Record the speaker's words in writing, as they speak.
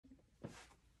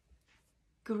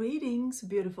Greetings,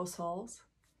 beautiful souls.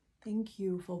 Thank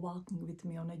you for walking with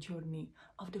me on a journey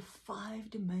of the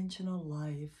five-dimensional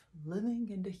life living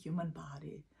in the human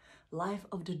body, life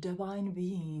of the divine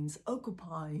beings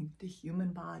occupying the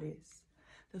human bodies.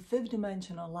 The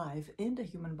fifth-dimensional life in the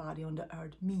human body on the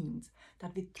earth means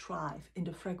that we thrive in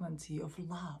the frequency of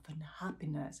love and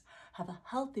happiness, have a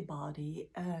healthy body,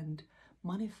 and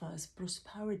manifest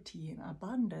prosperity and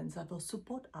abundance that will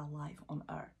support our life on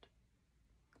earth.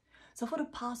 So for the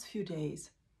past few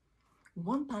days,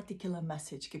 one particular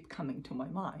message kept coming to my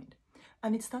mind.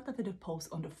 And it started with a post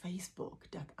on the Facebook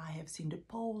that I have seen the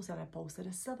post that I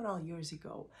posted several years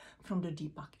ago from the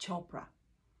Deepak Chopra.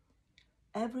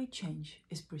 Every change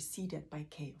is preceded by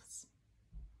chaos.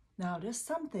 Now, there's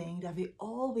something that we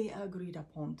all agreed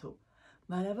upon to.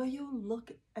 Whenever you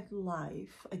look at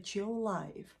life, at your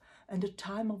life, and the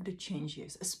time of the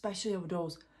changes, especially of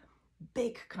those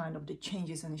big kind of the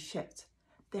changes and shifts,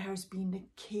 there has been the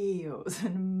chaos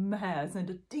and mess, and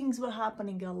the things were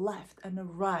happening a left and a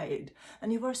right,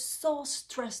 and you were so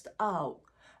stressed out.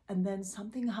 And then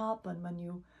something happened when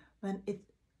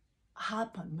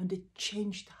the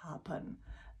change happened,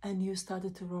 and you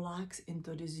started to relax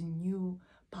into this new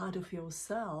part of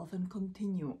yourself and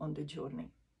continue on the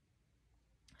journey.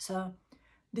 So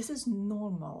this is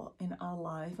normal in our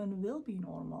life and will be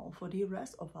normal for the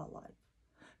rest of our life,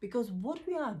 because what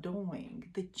we are doing,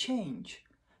 the change,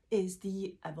 is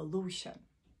the evolution.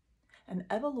 And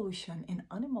evolution in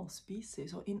animal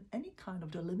species or in any kind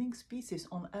of the living species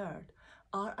on earth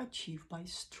are achieved by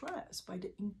stress, by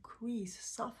the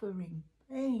increased suffering,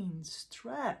 pain,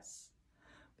 stress,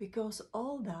 because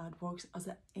all that works as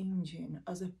an engine,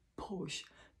 as a push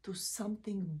to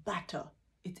something better.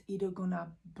 It's either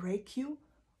gonna break you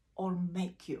or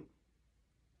make you.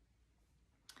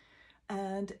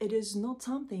 And it is not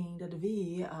something that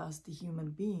we as the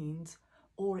human beings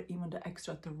or even the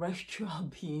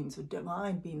extraterrestrial beings or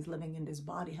divine beings living in this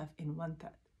body have invented.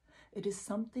 It is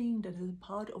something that is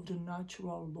part of the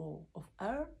natural law of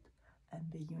Earth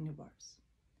and the universe.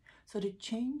 So the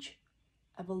change,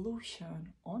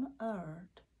 evolution on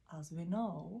Earth, as we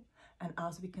know, and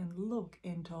as we can look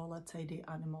into, let's say, the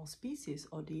animal species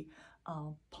or the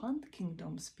plant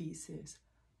kingdom species,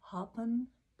 happen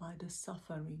by the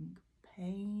suffering,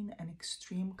 pain, and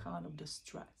extreme kind of the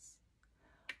stress.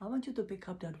 I want you to pick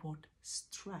up that word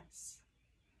stress.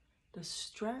 The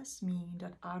stress means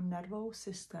that our nervous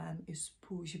system is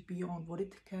pushed beyond what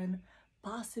it can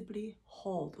possibly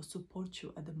hold or support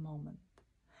you at the moment.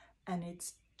 And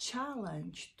it's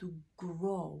challenged to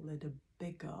grow a little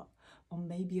bigger, or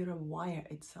maybe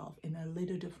rewire itself in a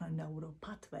little different neural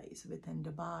pathways within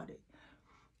the body.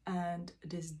 And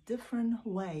this different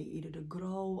way, either to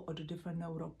grow or the different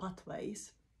neural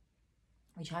pathways,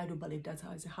 which I do believe that's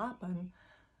how it happens,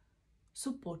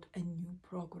 support a new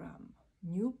program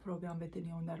within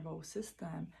your nervous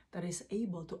system that is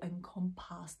able to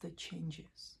encompass the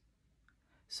changes.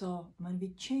 So when we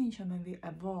change and when we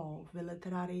evolve, we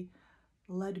literally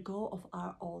let go of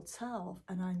our old self,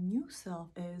 and our new self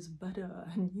is better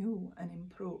and new and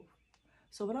improved.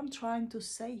 So what I'm trying to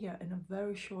say here in a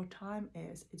very short time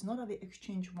is, it's not that we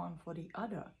exchange one for the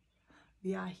other.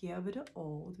 We are here with the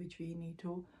old, which we need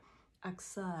to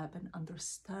accept and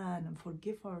understand and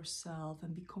forgive ourselves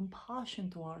and be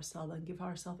compassionate to ourselves and give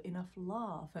ourselves enough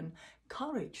love and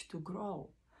courage to grow.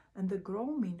 And the grow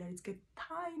means that it's get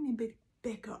tiny bit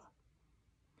bigger.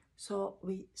 So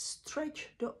we stretch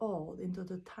the old into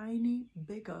the tiny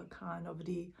bigger kind of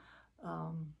the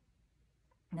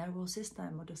nervous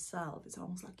system or the self. It's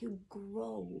almost like you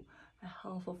grow a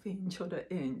half of inch or the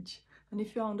inch. And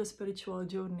if you're on the spiritual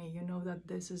journey, you know that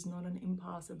this is not an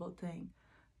impossible thing.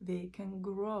 They can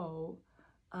grow,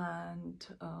 and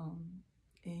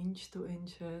inch to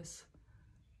inches.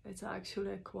 It's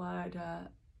actually quite an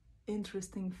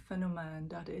interesting phenomenon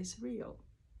that is real.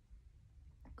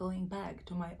 Going back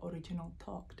to my original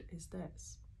talk is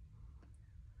this.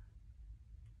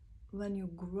 When you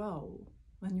grow,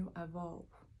 when you evolve,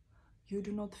 you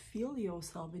do not fill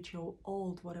yourself with your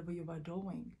old, whatever you are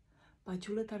doing, but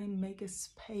you literally make a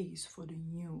space for the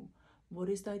new. What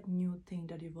is that new thing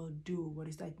that you will do? What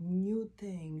is that new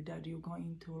thing that you're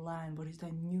going to learn? What is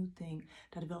that new thing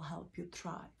that will help you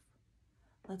thrive?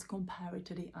 Let's compare it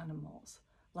to the animals.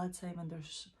 Let's say when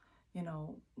there's,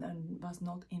 and was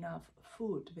not enough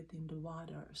food within the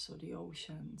waters or the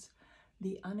oceans,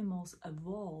 the animals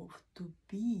evolved to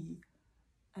be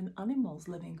animals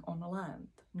living on land.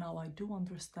 Now, I do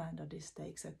understand that this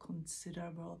takes a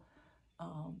considerable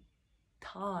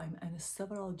time and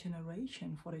several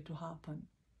generations for it to happen,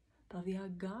 but we are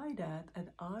guided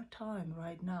at our time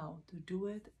right now to do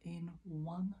it in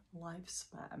one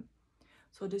lifespan.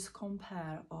 So this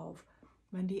compare of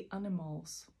when the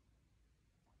animals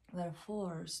were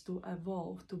forced to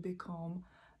evolve to become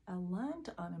land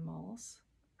animals,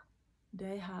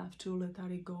 they have to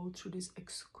literally go through this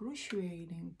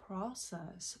excruciating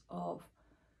process of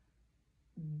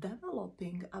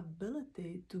developing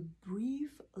ability to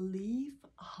breathe, live,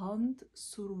 hunt,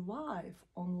 survive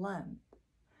on land.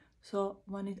 So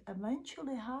when it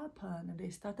eventually happened and they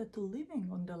started to living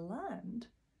on the land,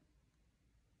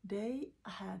 they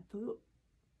had to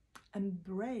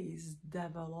embrace,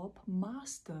 develop,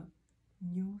 master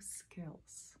new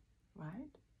skills,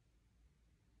 right?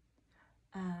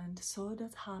 And so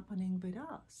that's happening with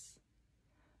us.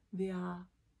 We are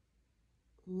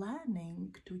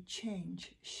learning to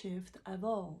change, shift,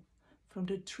 evolve from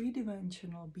the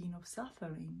three-dimensional being of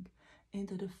suffering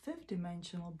into the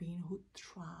fifth-dimensional being who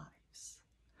thrives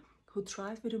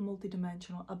with the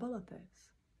multidimensional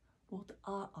abilities. What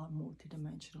are our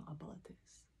multidimensional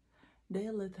abilities? They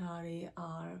literally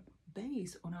are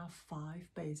based on our 5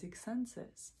 basic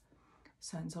senses.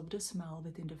 Sense of the smell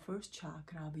within the first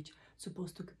chakra, which is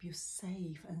supposed to keep you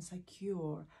safe and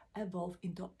secure, evolve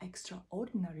into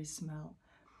extraordinary smell,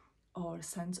 or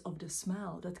sense of the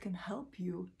smell that can help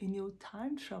you in your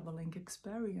time traveling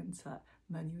experience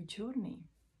when you journey.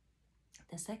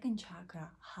 The second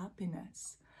chakra,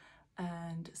 happiness,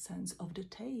 and sense of the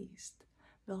taste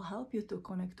will help you to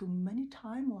connect to many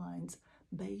timelines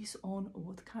based on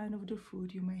what kind of the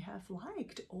food you may have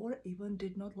liked or even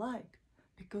did not like.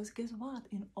 Because guess what?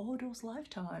 In all those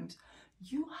lifetimes,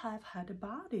 you have had a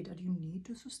body that you need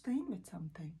to sustain with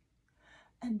something.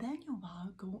 And then you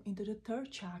will go into the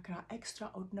third chakra,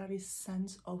 extraordinary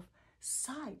sense of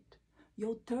sight.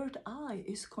 Your third eye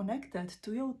is connected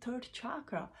to your third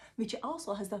chakra, which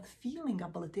also has that feeling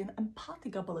ability and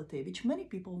empathic ability, which many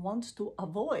people want to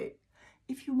avoid.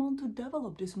 If you want to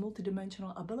develop this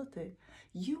multidimensional ability,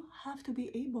 you have to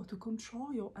be able to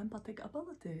control your empathic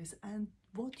abilities and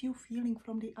what you're feeling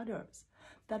from the others,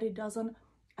 that it doesn't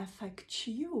affect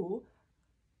you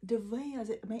the way as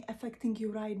it may affecting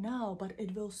you right now, but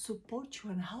it will support you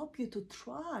and help you to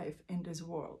thrive in this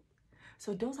world.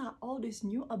 So those are all these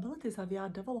new abilities that we are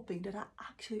developing that are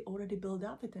actually already built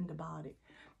up within the body.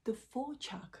 The fourth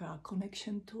chakra,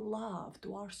 connection to love,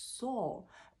 to our soul,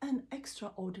 an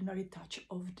extraordinary touch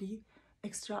of the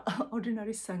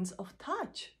extraordinary sense of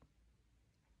touch.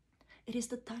 It is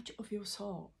the touch of your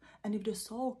soul. And if the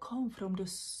soul comes from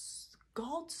the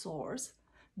God source,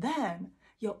 then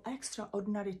your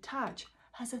extraordinary touch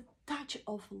has a touch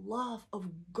of love of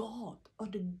God, or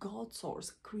the God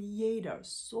source, creator,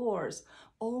 source,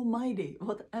 almighty,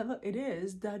 whatever it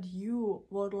is that you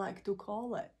would like to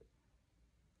call it.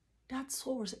 That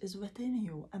source is within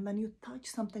you, and when you touch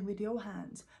something with your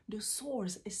hands, the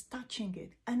source is touching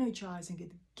it, energizing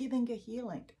it, giving a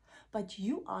healing. But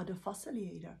you are the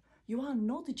facilitator. You are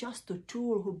not just a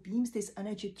tool who beams this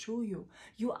energy through you.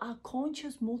 You are a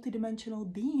conscious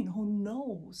multidimensional being who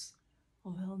knows,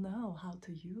 or will know, how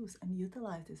to use and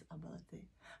utilize this ability,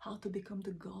 how to become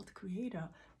the God creator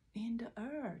in the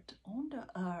earth, on the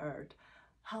earth,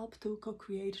 help to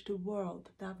co-create the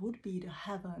world that would be the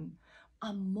heaven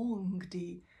among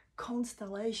the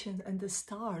constellations and the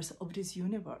stars of this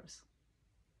universe.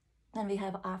 And we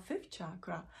have our fifth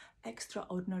chakra,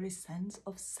 extraordinary sense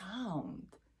of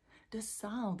sound. The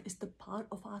sound is the part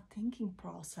of our thinking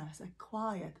process, a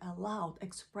quiet, a loud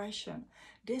expression.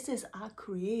 This is our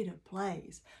creative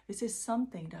place. This is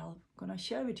something that I'm going to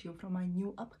share with you from my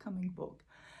new upcoming book,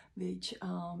 which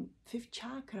fifth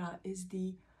chakra is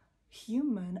the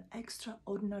human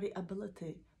extraordinary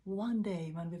ability. One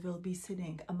day when we will be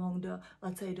sitting among the,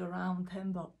 let's say, the round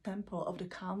temple of the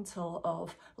council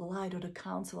of light, or the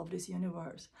council of this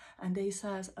universe, and they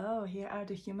says, oh, here are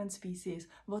the human species,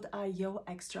 what are your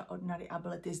extraordinary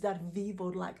abilities that we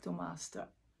would like to master?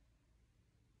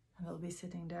 And we'll be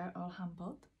sitting there all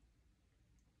humbled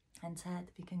and said,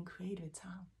 we can create with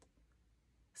sound.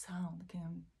 Sound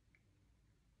can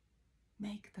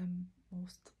make the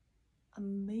most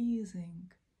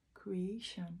amazing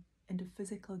creation in the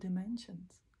physical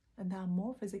dimensions, and there are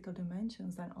more physical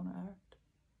dimensions than on earth.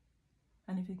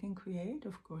 And if it can create,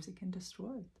 of course it can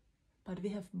destroy it, but we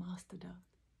have mastered that.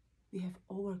 We have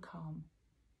overcome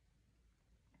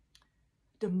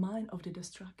the mind of the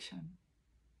destruction,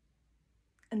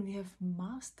 and we have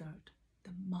mastered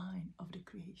the mind of the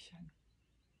creation.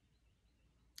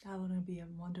 That will be a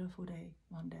wonderful day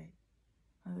one day,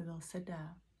 and we will sit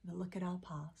there, we'll look at our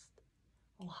past,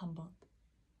 all humbled,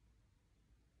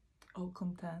 all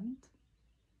content,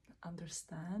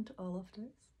 understand all of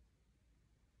this,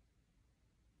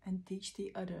 and teach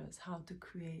the others how to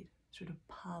create through the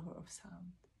power of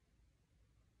sound.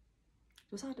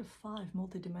 Those are the 5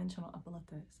 multidimensional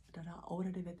abilities that are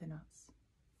already within us.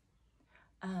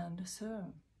 And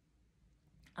so,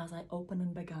 as I opened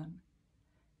and began,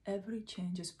 every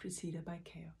change is preceded by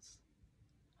chaos.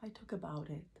 I talk about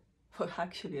it for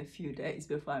actually a few days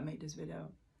before I made this video,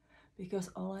 because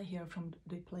all I hear from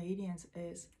the Pleiadians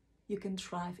is, you can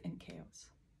thrive in chaos.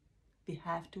 We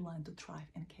have to learn to thrive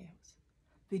in chaos.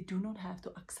 We do not have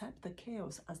to accept the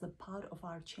chaos as the part of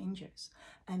our changes.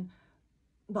 And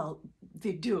well,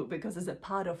 we do, because it's a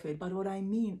part of it, but what I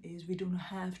mean is we don't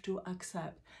have to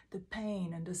accept the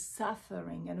pain and the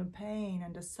suffering and the pain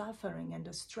and the suffering and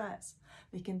the stress.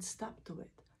 We can step to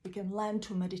it. We can learn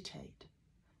to meditate,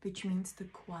 which means to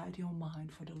quiet your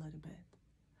mind for a little bit,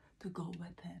 to go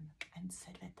within and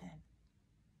sit within,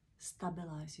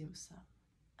 stabilize yourself.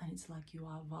 And it's like you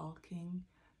are walking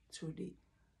through the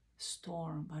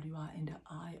storm, but you are in the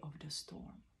eye of the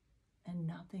storm and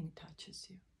nothing touches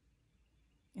you.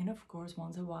 And of course,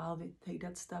 once in a while, we take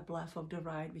that step left of the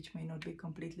right, which may not be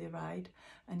completely right,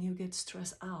 and you get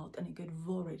stressed out, and you get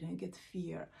worried, and you get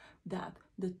fear that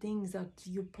the things that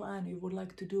you plan, you would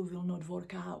like to do, will not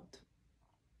work out.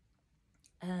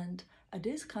 And at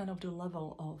this kind of the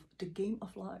level of the game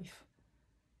of life,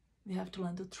 we have to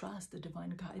learn to trust the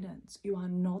divine guidance. You are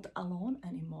not alone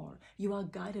anymore. You are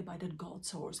guided by that God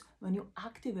source. When you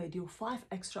activate your 5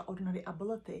 extraordinary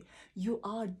ability, you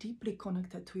are deeply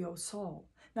connected to your soul.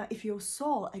 Now, if your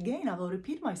soul, again, I will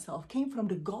repeat myself, came from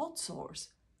the God source,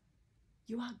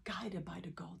 you are guided by the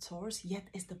God source, yet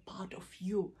is the part of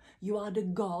you. You are the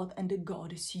God, and the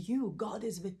God is you. God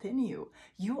is within you.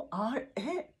 You are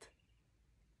it.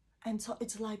 And so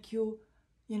it's like you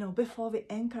know, before we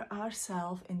anchor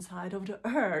ourselves inside of the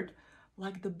earth,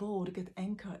 like the boat get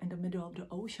anchored in the middle of the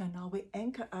ocean, now we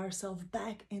anchor ourselves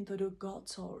back into the God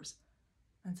source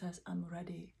and says, I'm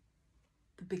ready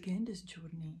to begin this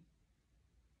journey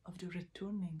of the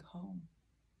returning home.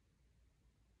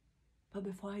 But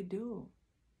before I do,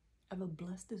 I will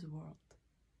bless this world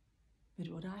with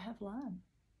what I have learned.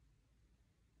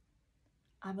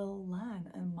 I will learn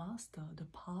and master the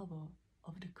power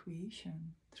of the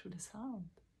creation through the sound.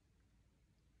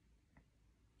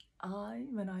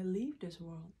 When I leave this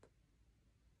world,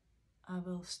 I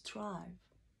will strive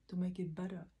to make it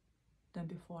better than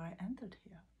before I entered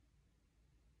here.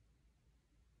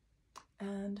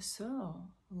 And so,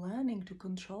 learning to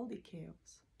control the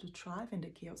chaos, to thrive in the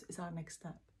chaos, is our next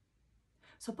step.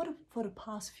 So for the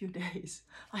past few days,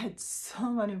 I had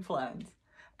so many plans,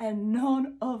 and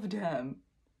none of them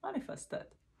manifested,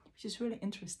 which is really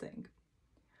interesting.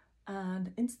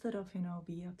 And instead of,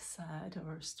 be upset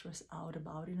or stressed out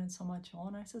about it and so much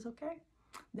on, I says, okay,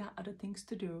 there are other things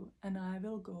to do, and I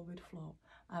will go with flow.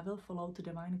 I will follow the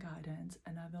divine guidance,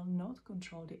 and I will not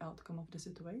control the outcome of the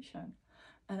situation.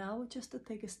 And I will just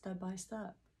take it step by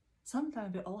step.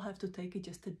 Sometimes we all have to take it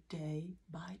just a day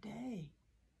by day.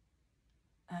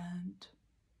 And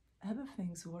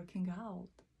everything's working out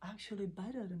actually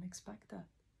better than expected.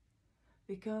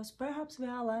 Because perhaps we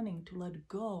are learning to let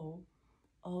go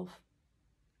of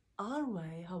our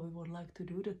way, how we would like to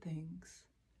do the things,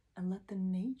 and let the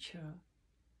nature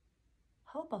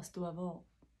help us to evolve.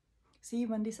 See,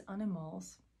 when these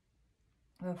animals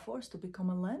were forced to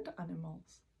become land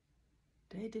animals,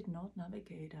 they did not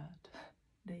navigate that.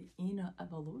 The inner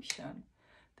evolution.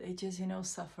 They just,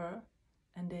 suffer,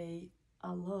 and they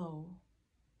allow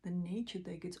the nature to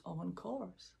take its own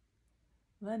course.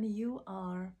 When you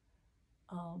are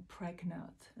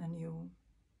pregnant and you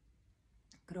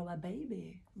grow a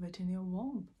baby within your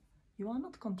womb, you are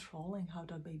not controlling how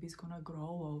the baby is gonna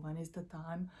grow, or when is the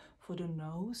time for the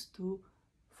nose to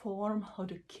form, or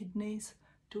the kidneys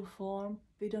to form.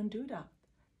 We don't do that.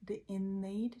 The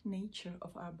innate nature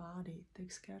of our body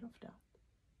takes care of that.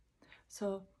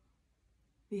 So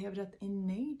we have that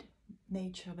innate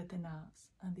nature within us,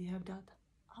 and we have that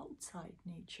outside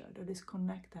nature that is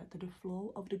connected to the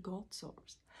flow of the God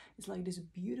source. It's like this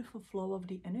beautiful flow of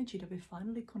the energy that we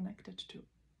finally connected to.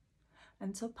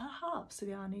 And so perhaps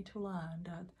we need to learn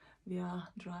that we are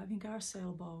driving our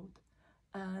sailboat,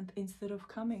 and instead of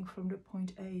coming from the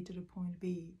point A to the point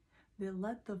B, we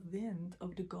let the wind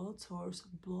of the God source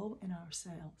blow in our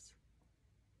sails.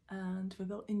 And we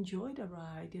will enjoy the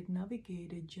ride, yet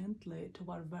navigate it gently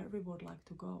toward where we would like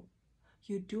to go.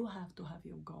 You do have to have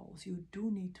your goals. You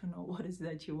do need to know what is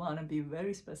that you want to be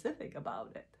very specific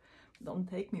about it. Don't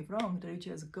take me wrong, that you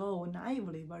just go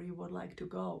naively where you would like to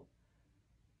go.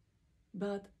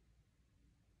 But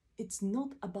it's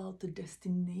not about the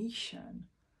destination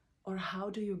or how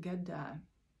do you get there.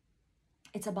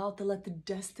 It's about to let the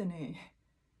destiny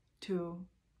to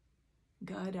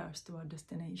guide us to our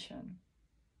destination.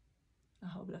 I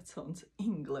hope that sounds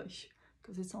English,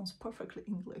 because it sounds perfectly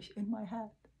English in my head.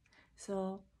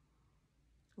 So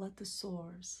let the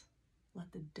source,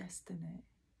 let the destiny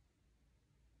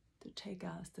to take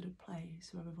us to the place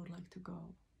where we would like to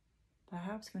go.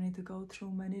 Perhaps we need to go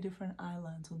through many different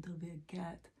islands until we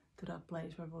get to that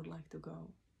place where we would like to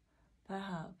go.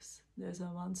 Perhaps there's a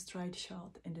one straight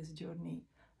shot in this journey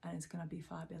and it's gonna be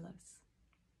fabulous.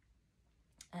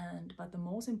 But the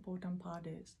most important part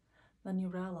is when you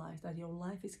realize that your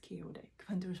life is chaotic,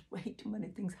 when there's way too many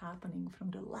things happening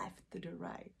from the left to the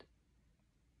right,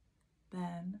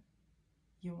 then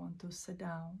you want to sit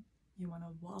down, you want to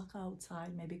walk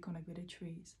outside, maybe connect with the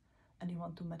trees, and you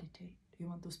want to meditate. You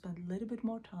want to spend a little bit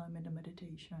more time in the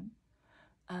meditation,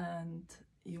 and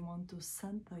you want to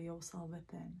center yourself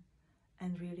within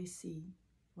and really see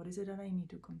what is it that I need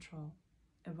to control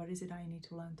and what is it I need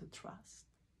to learn to trust.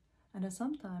 And then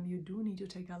sometimes you do need to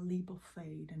take a leap of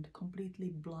faith and completely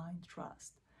blind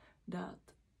trust that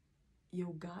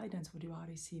your guidance, what you are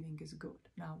receiving, is good.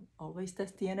 Now, always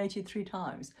test the energy 3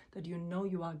 times that you know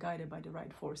you are guided by the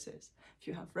right forces. If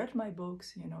you have read my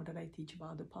books, you know that I teach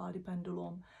about the Pleiadian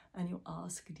pendulum, and you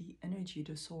ask the energy,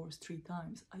 the source, 3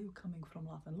 times. Are you coming from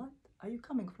love and light? Are you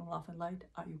coming from love and light?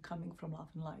 Are you coming from love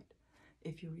and light?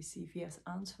 If you receive yes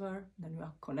answer, then you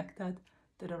are connected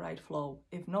to the right flow.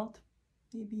 If not,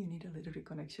 maybe you need a little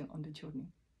reconnection on the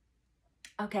journey.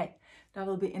 Okay, that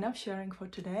will be enough sharing for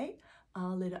today. A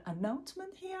little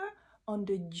announcement here. On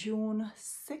the June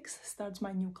 6th starts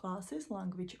my new classes,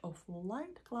 Language of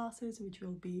Light classes, which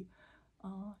will be, I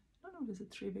don't know if it's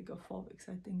a 3-week or 4 weeks.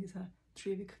 I think it's a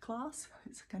 3-week class.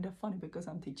 It's kind of funny because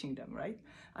I'm teaching them, right?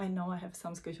 I know I have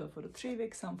some scheduled for the 3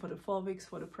 weeks, some for the 4 weeks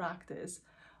for the practice.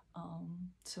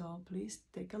 So please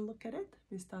take a look at it.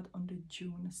 We start on the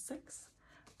June 6th.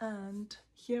 And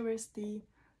here is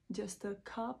just a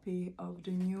copy of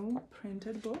the new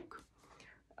printed book.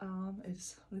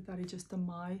 It's literally just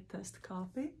my test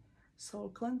copy, Soul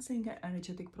Cleansing and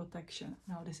Energetic Protection.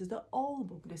 Now, this is the old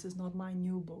book. This is not my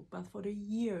new book, but for the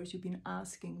years you've been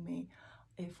asking me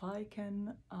if I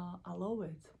can allow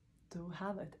it to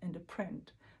have it in the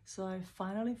print. So I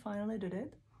finally did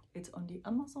it. It's on the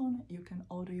Amazon. You can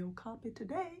order your copy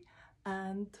today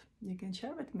and you can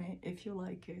share with me if you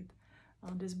like it.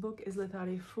 This book is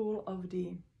literally full of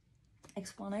the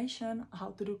explanation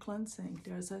how to do cleansing.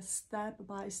 There's a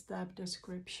step-by-step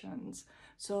descriptions,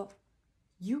 so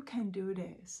you can do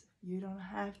this. You don't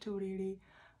have to really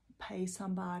pay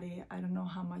somebody. I don't know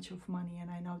how much of money,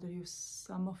 and I know that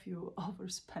some of you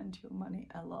overspend your money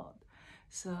a lot.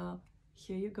 So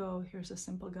here you go. Here's a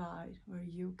simple guide where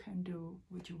you can do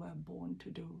what you were born to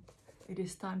do. It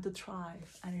is time to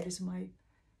thrive, and it is my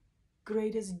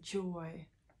greatest joy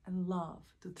and love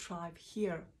to thrive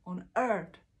here on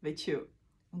earth with you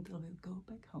until we go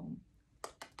back home.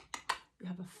 You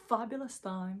have a fabulous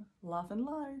time. Love and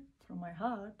light from my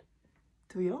heart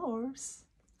to yours,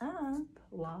 and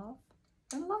love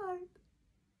and light.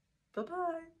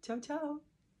 Bye-bye. Ciao, ciao.